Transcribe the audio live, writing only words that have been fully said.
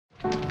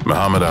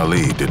Muhammad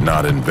Ali did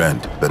not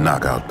invent the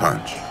knockout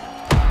punch.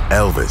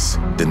 Elvis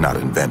did not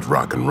invent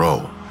rock and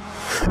roll.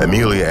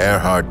 Amelia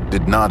Earhart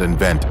did not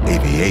invent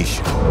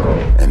aviation.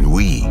 And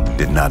we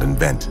did not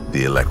invent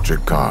the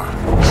electric car.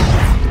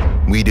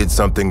 We did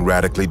something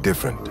radically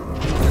different.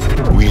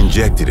 We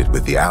injected it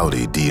with the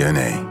Audi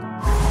DNA.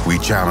 We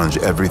challenge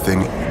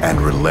everything and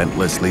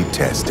relentlessly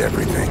test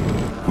everything.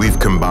 We've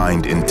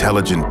combined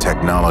intelligent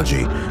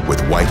technology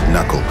with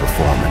white-knuckle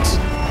performance.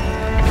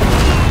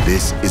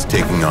 This is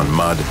taking on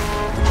mud,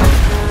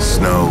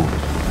 snow,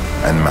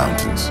 and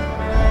mountains.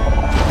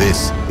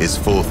 This is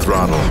full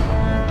throttle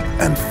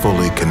and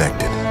fully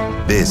connected.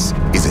 This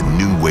is a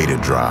new way to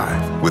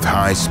drive with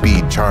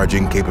high-speed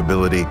charging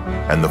capability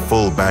and the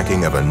full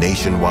backing of a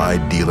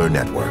nationwide dealer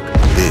network.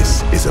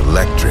 This is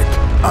Electric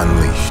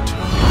Unleashed.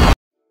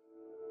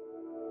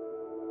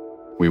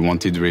 We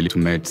wanted really to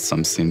make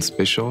something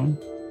special.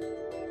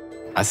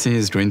 I think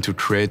it's going to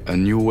create a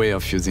new way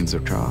of using the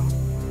car,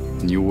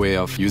 a new way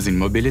of using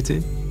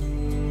mobility.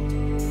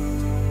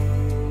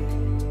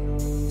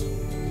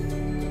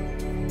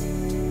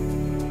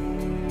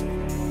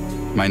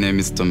 My name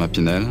is Thomas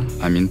Pinel.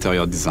 I'm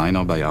interior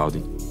designer by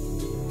Audi.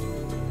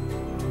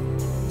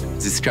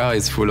 This car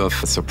is full of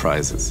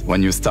surprises.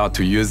 When you start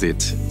to use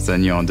it,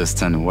 then you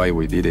understand why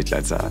we did it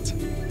like that.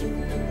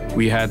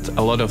 We had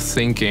a lot of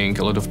thinking,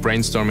 a lot of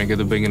brainstorming at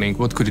the beginning.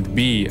 What could it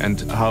be and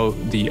how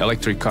the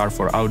electric car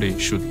for Audi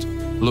should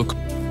look?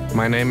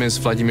 My name is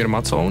Vladimir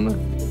Macoun.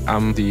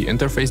 I'm the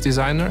interface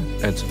designer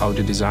at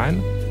Audi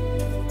Design.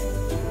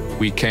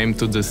 We came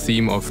to the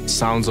theme of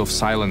sounds of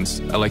silence.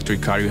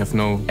 Electric car, you have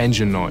no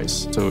engine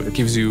noise, so it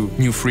gives you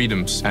new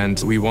freedoms, and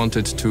we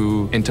wanted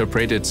to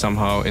interpret it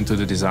somehow into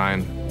the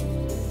design.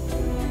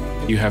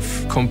 You have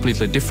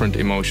completely different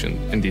emotion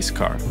in this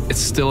car. It's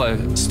still a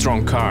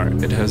strong car.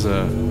 It has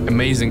an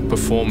amazing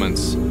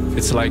performance.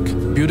 It's like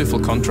beautiful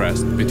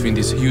contrast between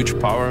this huge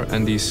power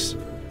and this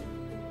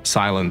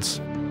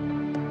silence.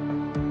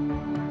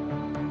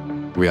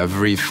 We have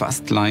very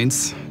fast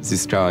lines.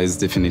 This car is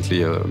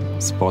definitely a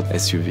sport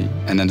SUV,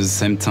 and at the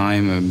same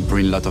time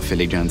bring a lot of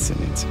elegance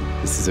in it.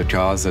 This is a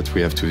car that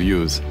we have to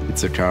use.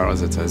 It's a car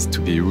that has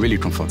to be really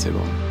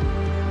comfortable.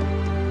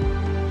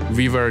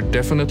 We were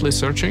definitely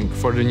searching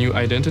for the new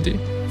identity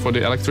for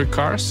the electric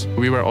cars.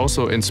 We were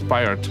also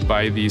inspired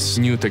by this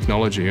new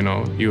technology, you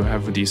know. You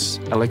have this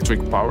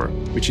electric power,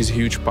 which is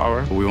huge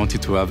power. We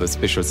wanted to have a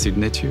special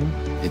signature.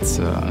 It's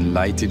an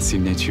unlighted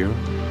signature.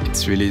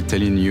 It's really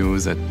telling you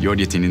that you're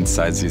getting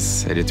inside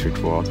this electric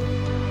world.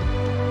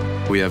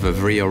 We have a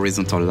very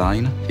horizontal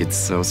line.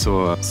 It's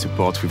also a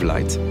support with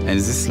light. And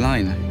this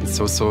line, it's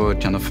also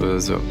kind of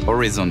the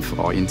horizon for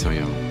our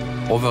interior.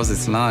 Over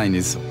this line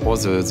is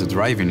also the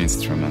driving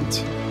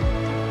instrument.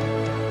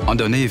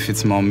 Underneath,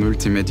 it's more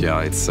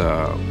multimedia. It's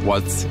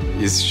what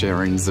is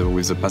sharing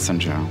with the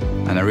passenger.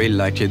 And I really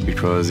like it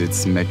because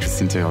it makes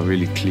this interior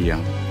really clear.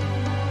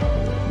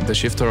 The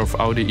shifter of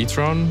Audi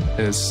E-Tron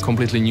is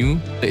completely new.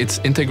 It's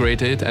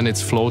integrated and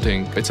it's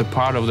floating. It's a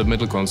part of the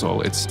middle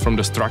console. It's from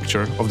the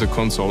structure of the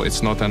console.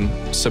 It's not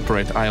a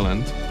separate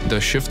island. The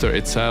shifter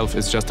itself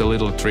is just a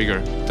little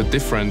trigger. The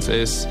difference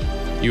is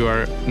you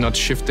are not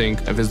shifting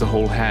with the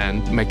whole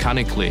hand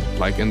mechanically,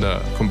 like in the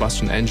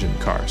combustion engine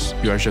cars.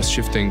 You are just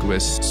shifting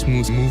with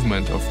smooth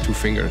movement of two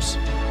fingers.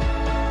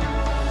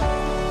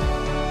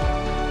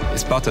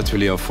 It's part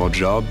actually of our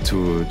job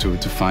to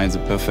find the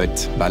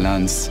perfect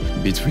balance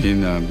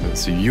between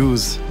the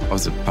use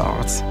of the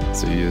parts,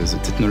 the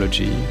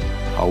technology,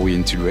 how we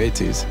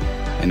integrate it,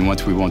 and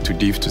what we want to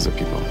give to the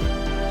people.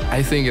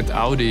 I think at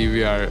Audi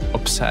we are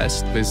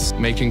obsessed with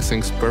making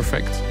things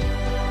perfect.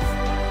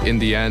 In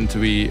the end,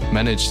 we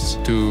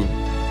managed to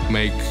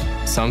make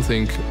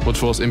something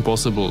which was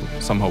impossible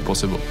somehow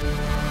possible.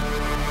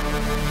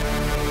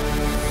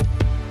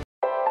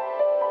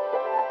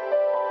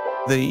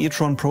 The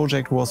E-Tron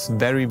project was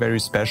very, very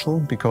special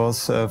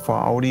because for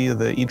Audi,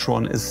 the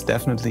E-Tron is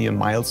definitely a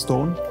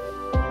milestone.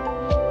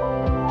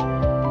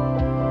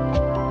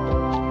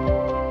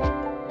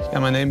 Yeah,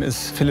 my name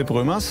is Philipp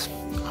Römers.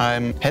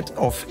 I'm head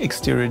of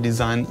Exterior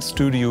Design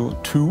Studio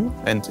 2,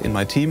 and in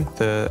my team,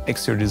 the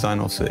exterior design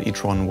of the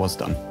E-Tron was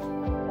done.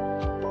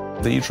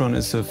 The E-Tron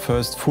is the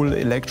first full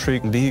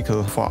electric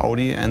vehicle for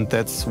Audi, and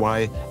that's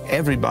why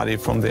everybody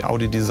from the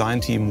Audi design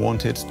team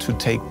wanted to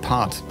take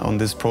part on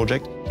this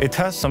project. It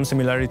has some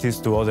similarities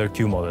to other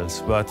Q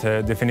models, but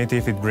definitely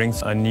it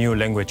brings a new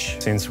language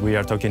since we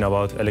are talking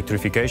about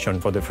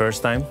electrification for the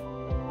first time.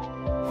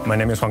 My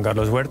name is Juan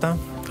Carlos Huerta,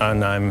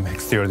 and I'm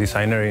exterior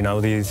designer in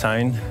Audi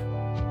Design.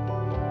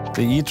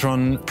 The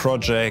E-Tron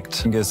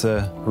project is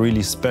a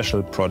really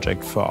special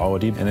project for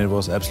Audi, and it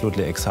was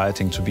absolutely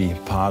exciting to be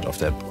part of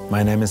that.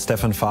 My name is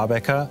Stefan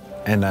Farbecker,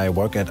 and I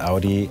work at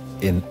Audi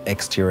in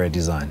exterior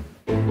design.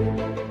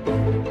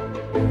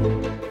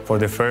 For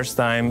the first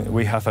time,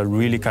 we have a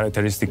really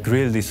characteristic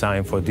grille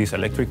design for this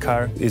electric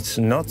car. It's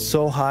not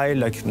so high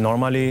like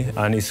normally,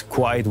 and it's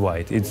quite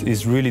wide.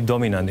 It's really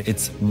dominant.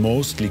 It's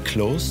mostly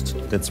closed.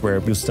 That's where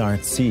you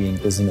start seeing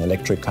is an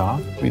electric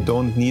car. We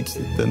don't need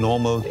the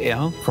normal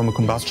air from a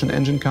combustion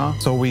engine car,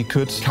 so we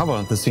could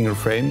cover the single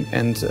frame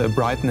and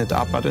brighten it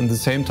up, but at the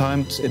same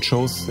time it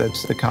shows that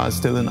the car is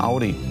still an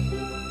Audi.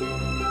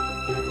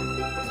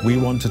 We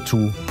wanted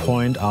to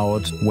point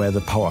out where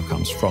the power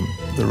comes from.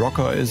 The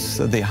rocker is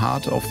the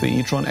heart of the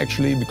e-tron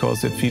actually,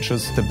 because it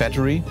features the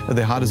battery.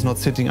 The heart is not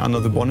sitting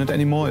under the bonnet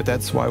anymore.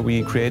 That's why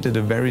we created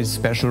a very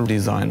special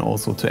design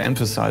also to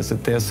emphasize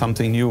that there's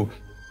something new.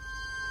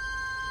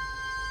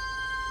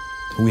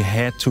 We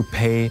had to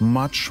pay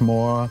much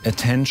more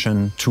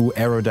attention to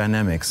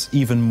aerodynamics,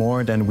 even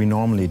more than we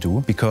normally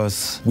do,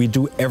 because we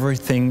do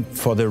everything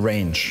for the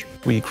range.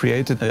 We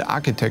created an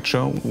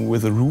architecture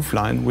with a roof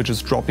line which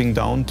is dropping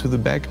down to the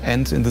back,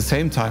 and in the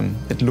same time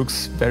it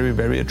looks very,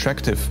 very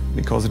attractive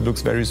because it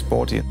looks very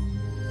sporty.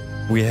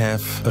 We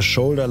have a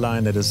shoulder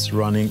line that is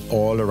running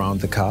all around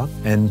the car,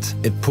 and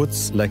it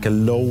puts like a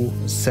low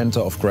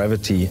center of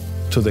gravity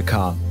to the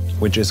car,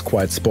 which is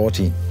quite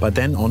sporty. But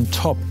then on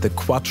top, the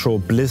quattro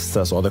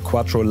blisters or the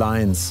quattro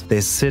lines, they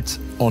sit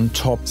on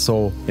top,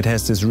 so it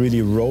has this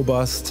really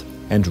robust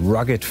and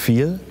rugged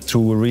feel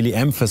to really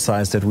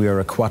emphasize that we are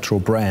a quattro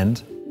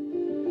brand.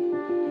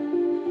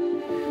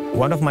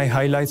 One of my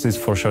highlights is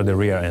for sure the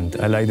rear end.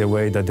 I like the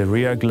way that the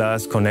rear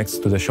glass connects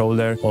to the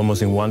shoulder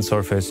almost in one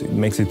surface. It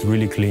makes it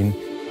really clean.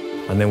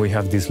 And then we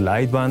have this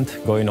light band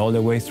going all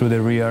the way through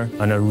the rear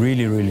and a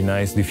really, really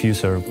nice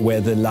diffuser. Where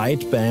the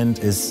light band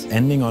is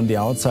ending on the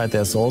outside,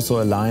 there's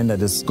also a line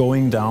that is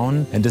going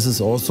down. And this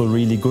is also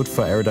really good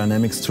for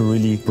aerodynamics to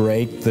really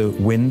break the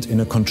wind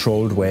in a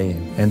controlled way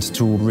and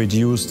to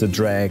reduce the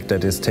drag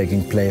that is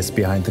taking place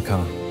behind the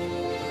car.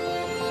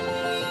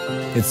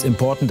 It's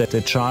important that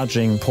the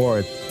charging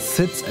port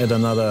sits at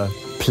another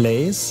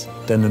place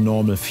than a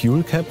normal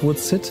fuel cap would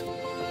sit.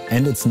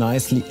 And it's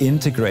nicely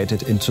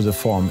integrated into the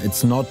form.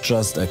 It's not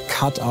just a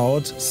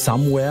cutout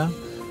somewhere.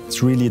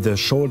 It's really the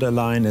shoulder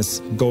line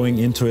is going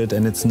into it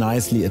and it's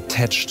nicely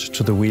attached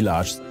to the wheel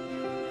arch.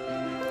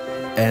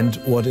 And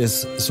what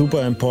is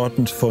super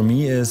important for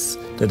me is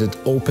that it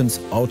opens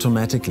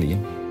automatically.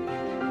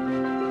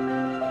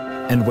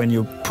 And when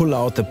you pull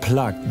out the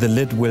plug, the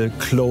lid will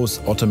close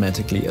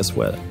automatically as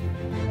well.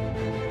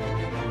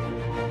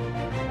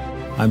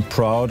 I'm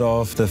proud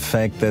of the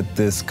fact that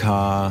this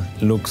car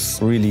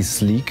looks really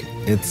sleek.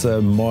 It's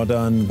a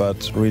modern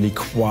but really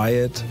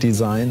quiet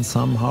design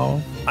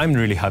somehow. I'm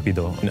really happy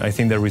though. I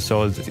think the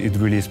result, it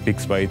really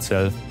speaks by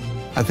itself.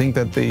 I think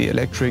that the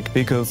electric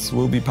vehicles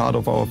will be part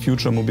of our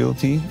future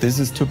mobility. This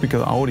is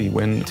typical Audi,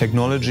 when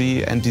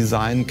technology and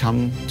design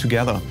come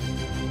together.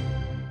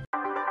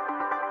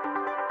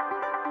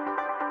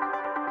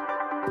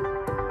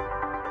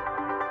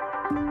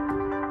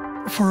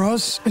 For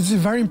us, it's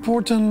very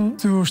important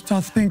to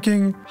start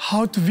thinking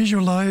how to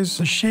visualize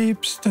the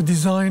shapes, the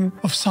design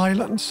of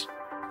silence.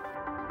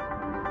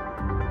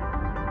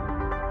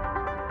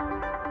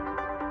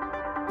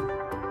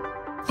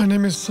 My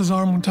name is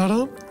Cesar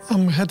Montada.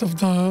 I'm head of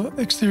the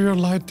exterior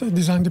light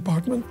design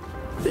department.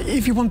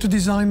 If you want to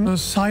design a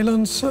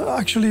silence,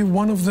 actually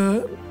one of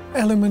the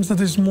elements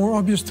that is more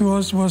obvious to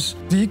us was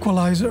the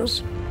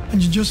equalizers.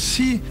 And you just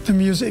see the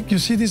music, you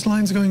see these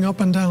lines going up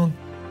and down.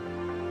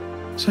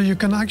 So you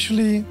can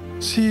actually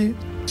see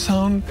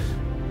sound.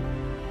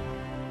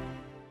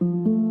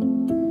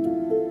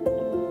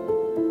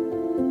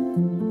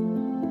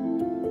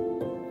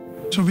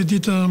 So we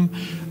did a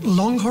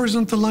long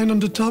horizontal line on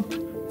the top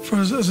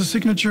as a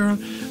signature,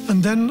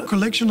 and then a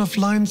collection of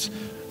lines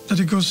that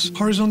it goes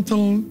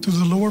horizontal to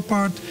the lower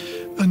part.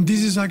 And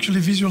this is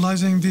actually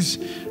visualizing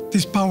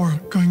this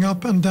power going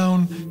up and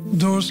down.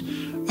 Those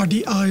are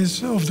the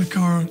eyes of the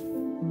car.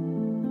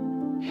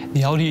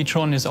 The Audi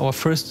e-tron is our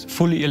first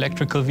fully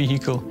electrical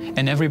vehicle,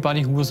 and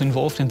everybody who was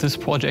involved in this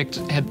project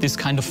had this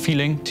kind of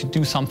feeling to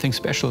do something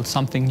special,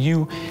 something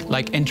new,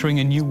 like entering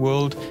a new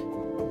world.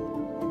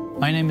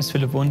 My name is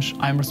Philipp Wunsch.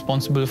 I'm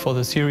responsible for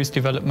the series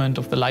development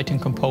of the lighting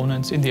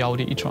components in the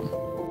Audi e-tron.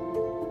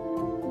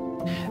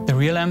 The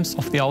rear lamps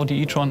of the Audi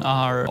e-tron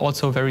are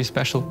also very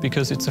special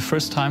because it's the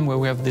first time where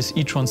we have this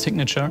e-tron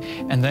signature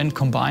and then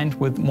combined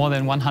with more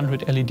than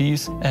 100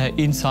 LEDs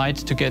inside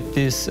to get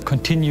this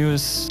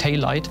continuous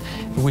taillight,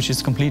 which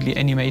is completely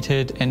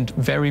animated and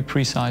very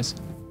precise.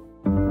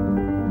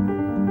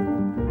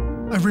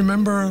 I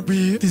remember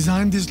we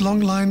designed these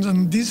long lines,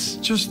 and this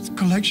just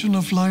collection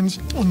of lines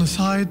on the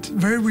side,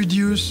 very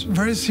reduced,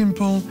 very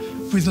simple,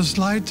 with a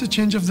slight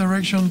change of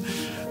direction,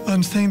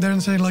 and staying there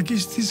and saying, like,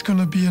 is this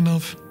gonna be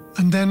enough?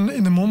 And then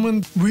in the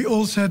moment, we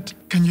all said,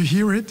 can you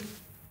hear it?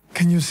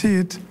 Can you see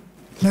it?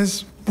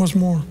 Less was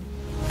more.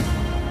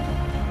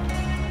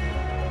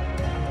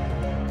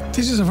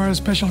 This is a very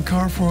special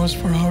car for us,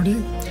 for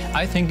Audi.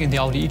 I think in the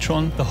Audi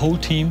e-tron, the whole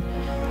team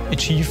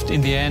achieved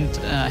in the end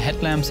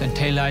headlamps and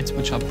taillights,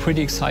 which are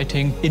pretty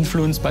exciting,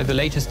 influenced by the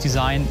latest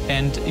design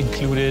and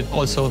included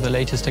also the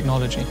latest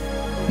technology.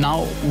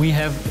 Now we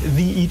have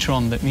the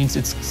e-tron. That means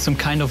it's some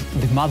kind of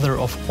the mother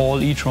of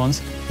all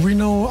e-trons. We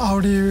know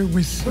Audi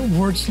with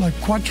words like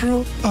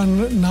Quattro,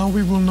 and now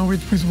we will know it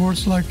with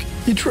words like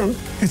e-tron.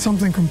 It's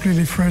something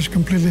completely fresh,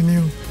 completely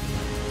new.